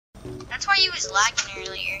That's why you was lagging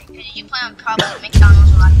earlier. Because you play on probably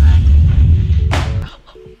McDonald's Wi-Fi.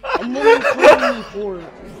 And then you call me for.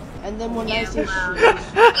 And then when I say wow. shit.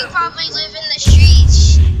 You probably live in the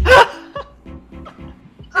streets.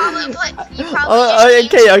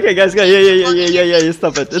 Okay, guys, yeah,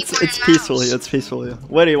 stop it. It's peaceful here, it's peaceful here.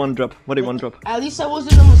 What do you want to drop? What do you want to drop? At least I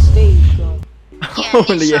wasn't a mistake.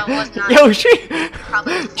 Holy yeah.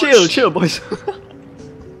 Yo, chill, boys.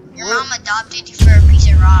 Your mom adopted you for a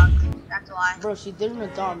piece of rock. That's why. Bro, she didn't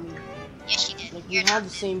adopt me. Yes, she did. Like, you have the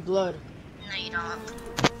same blood. No, you don't.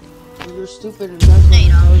 You're stupid and mentally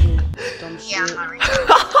retarded. Dumb shit. Yeah, I'm not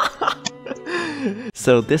retarded.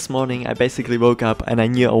 So this morning I basically woke up and I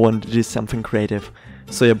knew I wanted to do something creative.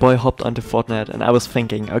 So your boy hopped onto Fortnite and I was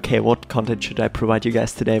thinking, okay, what content should I provide you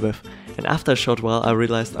guys today with? And after a short while I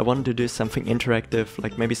realized I wanted to do something interactive,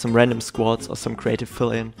 like maybe some random squads or some creative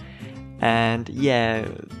fill-in. And yeah,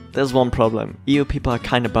 there's one problem. EU people are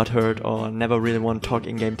kinda butthurt or never really want to talk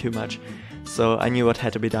in-game too much. So I knew what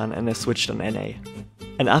had to be done and I switched on NA.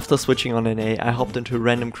 And after switching on NA, I hopped into a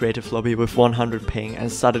random creative lobby with 100 ping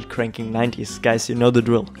and started cranking 90s, guys, you know the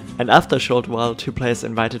drill. And after a short while, 2 players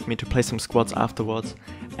invited me to play some squads afterwards,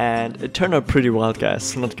 and it turned out pretty wild,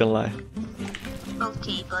 guys, not gonna lie.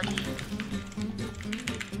 Okay, buddy.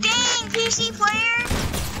 Dang, PC player!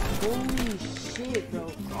 Holy shit,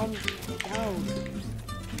 bro, calm down.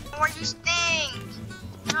 Why you stink?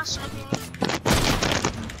 No, smoking.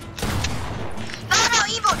 No,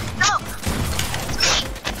 Evo, no!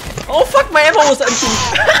 Oh fuck, my ammo was empty!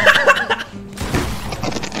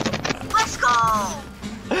 Let's go!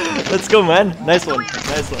 Let's go, man. Nice one.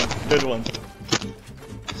 Good one.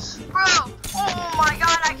 Bro, oh my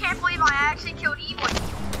god, I can't believe I actually killed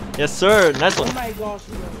Evo. Yes, sir. Nice one. Oh my gosh,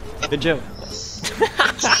 bro. Good job.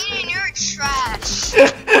 Jaden, you're trash.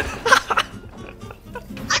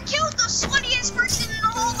 I killed the sweatiest person in the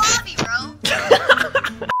whole lobby, bro.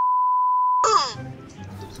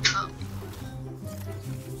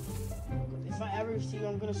 If I ever see you,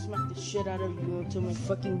 I'm gonna smack the shit out of you until my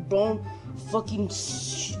fucking bone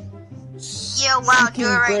Yeah, wow, do it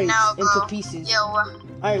right now, bro. into pieces. Yeah, wow.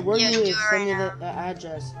 Alright, where Yeah, you do live? it Send me right the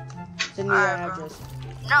address. Send me Alright, the bro. address.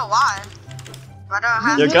 No, why? I don't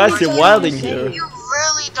have Yo, to guys, go you're to- wilding here. You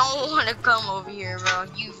really don't want to come over here, bro.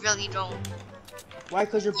 You really don't. Why?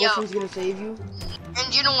 Cause your boyfriend's gonna save you?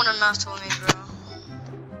 And you don't want to mess with me, bro.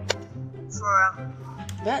 For real.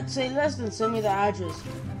 That say less than send me the address.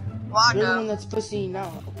 Why, You're the one though? that's pussy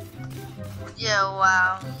now. Yeah,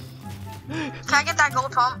 wow. Can I get that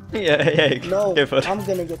gold pump? Yeah, No, go for it. I'm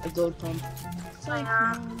gonna get the gold pump.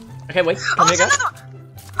 Okay, wait, Oh, come it's here, guys. another one!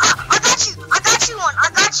 I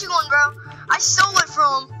got you one, bro. I stole it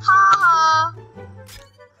from him. Ha ha.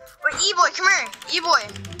 Wait, E-boy, come here. E-boy.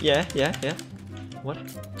 Yeah. What?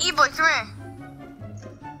 E-boy, come here.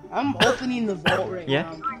 I'm opening the vault right Yeah?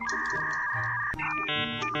 now.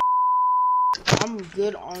 I'm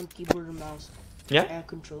good on keyboard and mouse. Yeah? And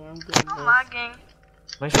controller. I'm good on I'm both. lagging.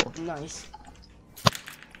 Nice one. Nice.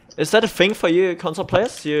 Is that a thing for you console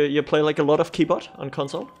players? You play like a lot of keyboard on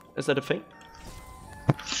console? Is that a thing?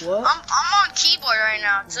 What? I'm on keyboard right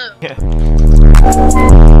now, too. Yeah.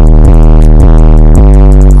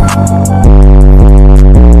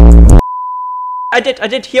 I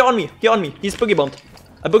did, here on me. He's boogie bumped.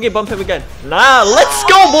 I boogie bump him again. Nah, let's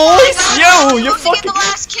go, boys! Yo, you're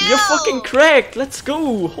fucking cracked. Let's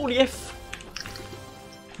go. Holy F.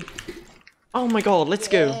 Oh my god, let's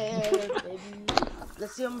go. Yeah, baby.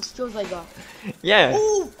 Let's see how much skills I got. Yeah.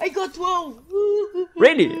 Ooh, I got 12.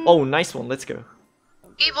 Really? Oh, nice one. Let's go.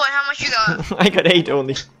 E-boy, how much you got? I got 8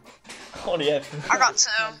 only. Holy F. I got 2.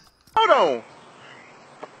 Hold on.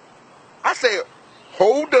 I said,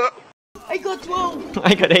 hold up. I got 12.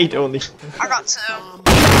 I got 8 only. I got 2.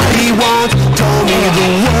 He once told me the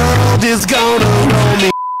world is gonna roll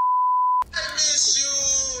me.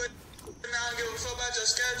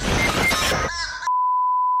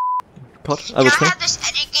 Pot, I I was have this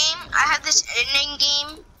editing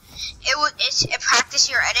game. It practice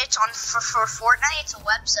your edits on for Fortnite. It's a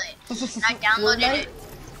website. And I downloaded it.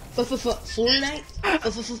 Fortnite?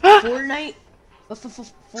 Fortnite.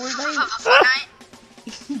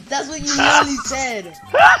 That's what you literally said. You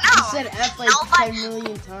No. said F like No, but 10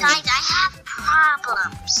 million times. Guys, I have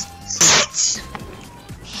problems.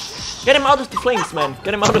 Get him out of the flames, man.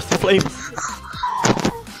 Get him out of the flames.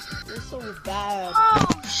 You're so bad. Oh,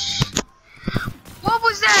 what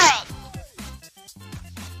was that?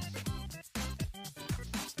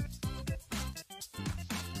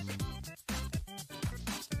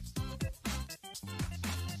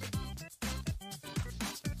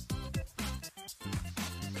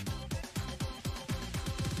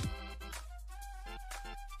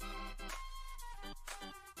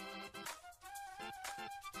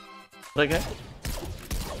 Okay.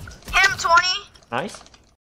 Hit him 20. Nice.